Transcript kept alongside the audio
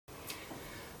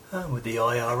And with the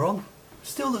IR on,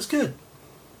 still looks good.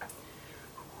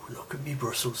 Ooh, look at me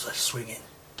Brussels, they're swinging.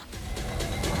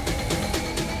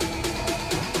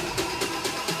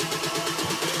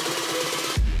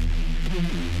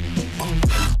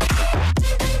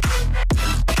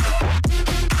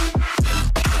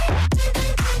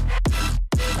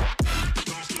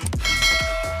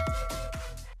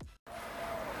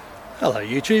 Hello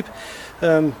YouTube.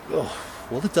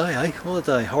 What a day, eh? What a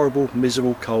day. Horrible,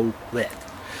 miserable, cold, wet.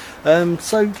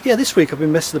 So yeah, this week I've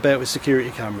been messing about with security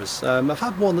cameras. I've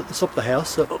had one at the top of the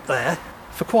house, up there,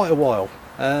 for quite a while,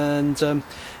 and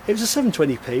it was a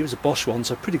 720p, it was a Bosch one,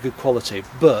 so pretty good quality,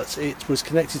 but it was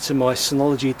connected to my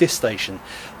Synology disk station.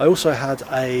 I also had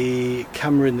a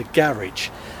camera in the garage,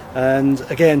 and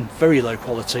again, very low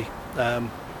quality.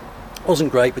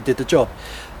 Wasn't great, but did the job.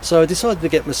 So I decided to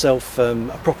get myself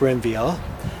a proper NVR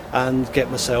and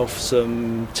get myself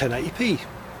some 1080p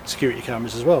security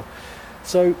cameras as well.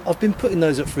 So I've been putting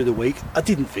those up through the week. I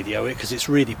didn't video it because it's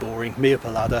really boring. Me up a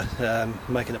ladder,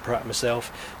 making a prat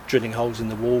myself, drilling holes in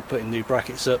the wall, putting new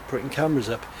brackets up, putting cameras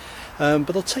up.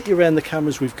 But I'll take you around the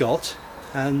cameras we've got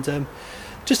and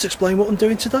just explain what I'm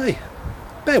doing today.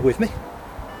 Bear with me.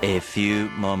 A few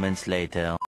moments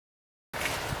later.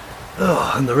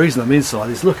 Oh, and the reason I'm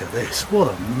inside is look at this.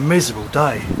 What a miserable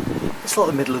day. It's like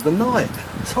the middle of the night.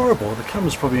 It's horrible. The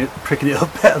camera's probably pricking it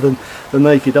up better than the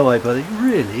naked eye, but it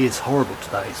really is horrible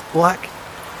today. It's black,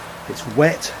 it's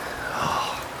wet.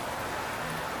 Oh.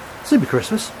 Soon be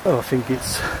Christmas. Oh, I think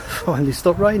it's finally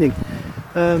stopped raining.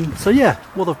 So yeah,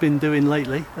 what I've been doing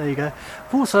lately, there you go.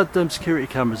 I've also had security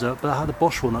cameras up, but I had a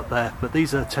Bosch one up there, but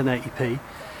these are 1080p,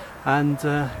 and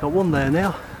got one there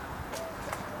now.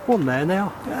 One there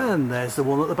now, and there's the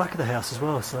one at the back of the house as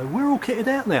well, so we're all kitted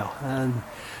out now, and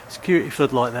security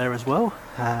floodlight there as well,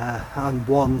 and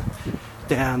one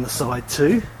down the side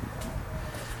too,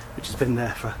 which has been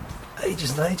there for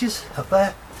ages and ages up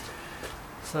there.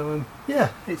 So yeah,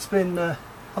 it's been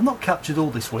I've not captured all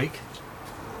this week,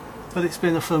 but it's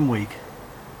been a fun week.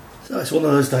 So it's one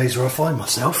of those days where I find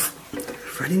myself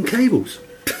threading cables.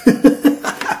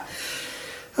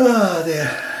 Oh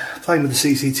dear. Playing with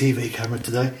the CCTV camera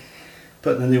today,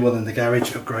 putting a new one in the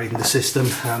garage, upgrading the system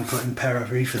and putting power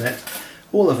Ethernet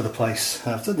all over the place.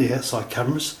 I've done the outside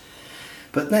cameras,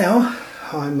 but now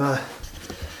I'm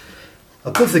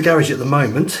above the garage at the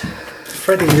moment,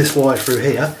 threading this wire through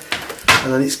here,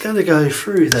 and then it's going to go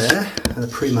through there in a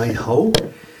pre-made hole,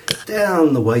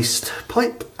 down the waste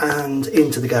pipe and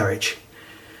into the garage.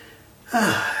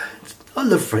 I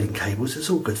love threading cables, it's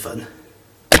all good fun.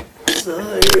 So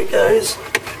here it goes.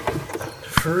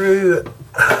 Through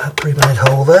a pre-made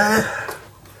hole there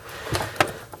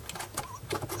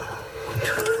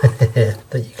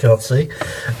that you can't see.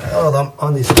 Oh,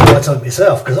 I need to light up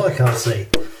myself because I can't see.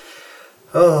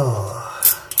 Oh,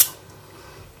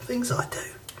 things I do.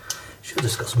 Should have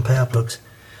just got some power plugs.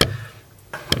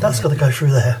 That's got to go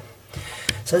through there.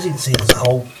 So as you can see, there's a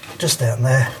hole just down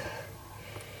there.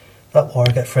 That wire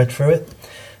will get thread through it.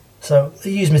 So I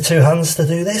use my two hands to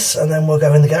do this, and then we'll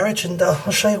go in the garage and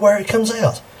I'll show you where it comes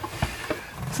out.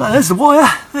 So there's the wire,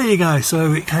 there you go,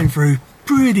 so it came through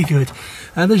pretty good.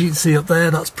 And as you can see up there,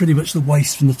 that's pretty much the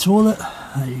waste from the toilet.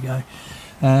 There you go.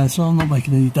 So I'm not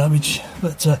making any damage,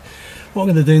 but what I'm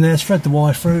going to do now is thread the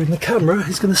wire through, and the camera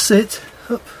is going to sit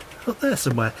up there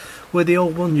somewhere, where the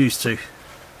old one used to.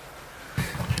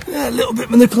 Yeah, a little bit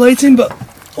manipulating, but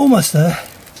almost there.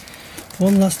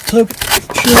 One last tug.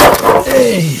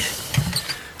 Hey,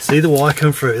 see the wire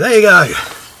come through. There you go.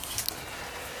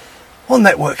 One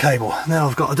network cable. Now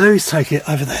I've got to do is take it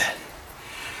over there.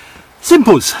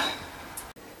 Simples.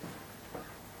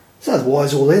 So the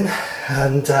wire's all in,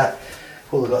 and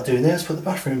all I've got to do now is put the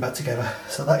bathroom back together.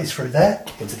 So that is through there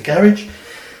into the garage,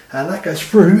 and that goes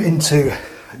through into,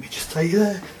 let me just tell you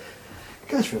there, it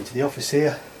goes through into the office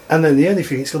here, and then the only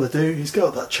thing it's got to do is go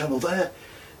up that channel there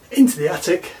into the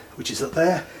attic, which is up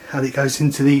there, and it goes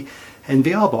into the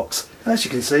NVR box. As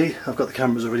you can see, I've got the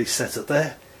cameras already set up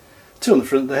there. Two on the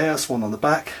front of the house, one on the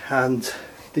back, and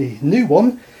the new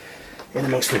one, in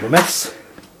amongst all the mess,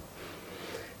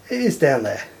 it is down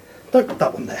there. No,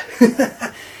 that one there.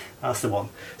 That's the one.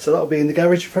 So that'll be in the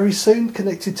garage very soon,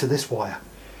 connected to this wire.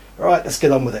 Alright, let's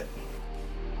get on with it.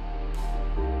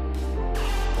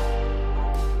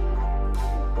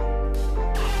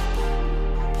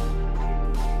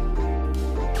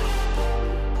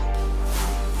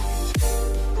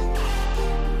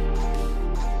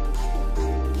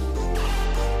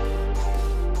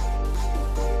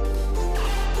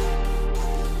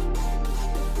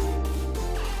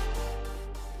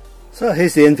 So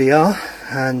here's the NVR,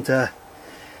 and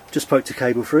just poked a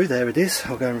cable through, there it is.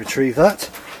 I'll go and retrieve that.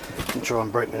 and try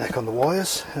and break my neck on the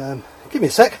wires. Give me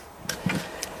a sec.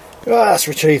 Right, let's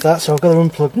retrieve that. So I've got to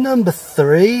unplug number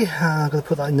 3. I've got to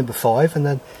put that in number 5, and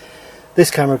then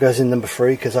this camera goes in number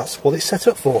 3 because that's what it's set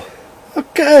up for.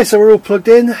 Okay, so we're all plugged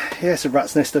in. Yeah, it's a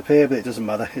rat's nest up here, but it doesn't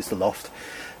matter, it's the loft.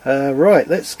 Right,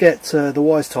 let's get the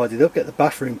wires tidied up, get the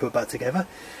bathroom put back together,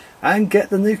 and get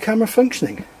the new camera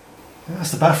functioning.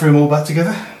 That's the bathroom all back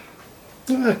together.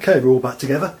 Okay, we're all back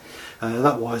together.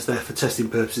 That wire's there for testing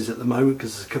purposes at the moment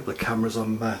because there's a couple of cameras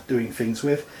I'm doing things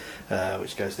with,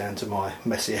 which goes down to my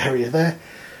messy area there.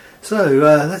 So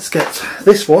let's get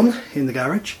this one in the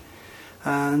garage,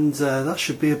 and that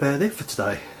should be about it for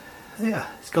today. Yeah,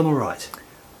 it's gone alright.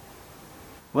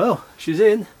 Well, she's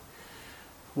in.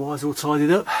 Wires all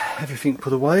tidied up, everything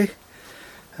put away.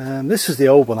 This is the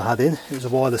old one I had in. It was a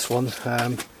wireless one.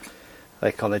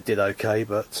 They kind of did okay,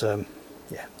 but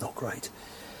yeah, not great.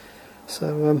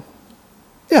 So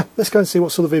yeah, let's go and see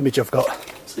what sort of image I've got.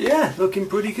 So yeah, looking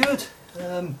pretty good.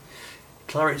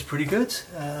 Clarity's pretty good.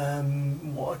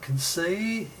 What I can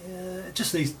see, it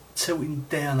just needs tilting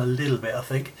down a little bit, I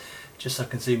think, just so I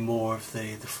can see more of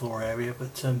the floor area.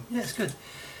 But yeah, it's good.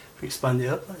 If we expand it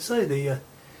up, let's say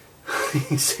you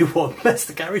can see what a mess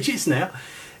the garage is now.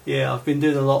 Yeah, I've been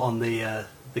doing a lot on the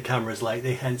cameras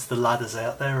lately, hence the ladders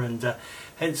out there, and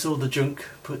hence all the junk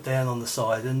put down on the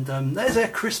side. And there's our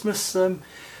Christmas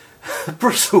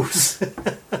Brussels.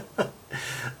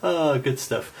 Oh, good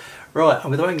stuff. Right,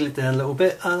 I'm going to angle it down a little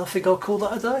bit, and I think I'll call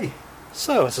that a day.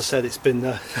 So, as I said, it's been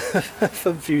for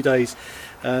a few days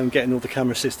getting all the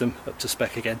camera system up to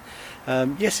spec again.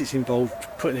 Yes, it's involved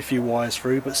putting a few wires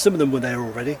through, but some of them were there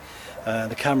already.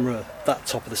 The camera, that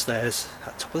top of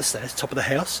the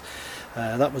house,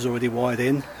 that was already wired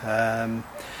in.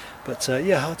 But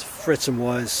yeah, I had to thread some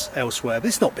wires elsewhere, but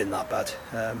it's not been that bad.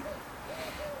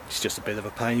 It's just a bit of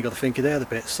a pain, you've got to think it out a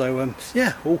bit. So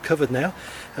yeah, all covered now.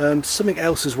 Something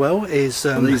else as well is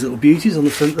these little beauties on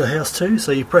the front of the house too.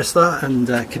 So you press that and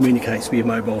communicates with your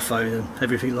mobile phone and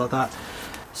everything like that.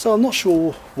 So I'm not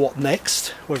sure what next,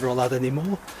 whether I'll add any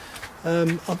more.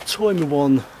 I'm toying with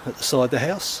one at the side of the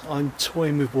house. I'm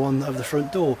toying with one over the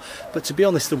front door. But to be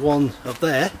honest, the one up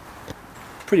there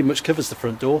pretty much covers the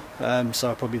front door,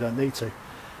 so I probably don't need to.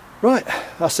 Right,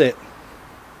 that's it.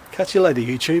 Catch you later,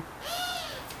 YouTube.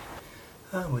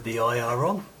 And with the IR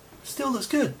on, still looks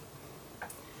good.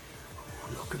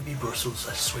 Look at me Brussels,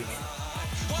 they're swinging.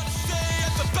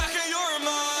 At the back of your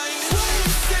mind,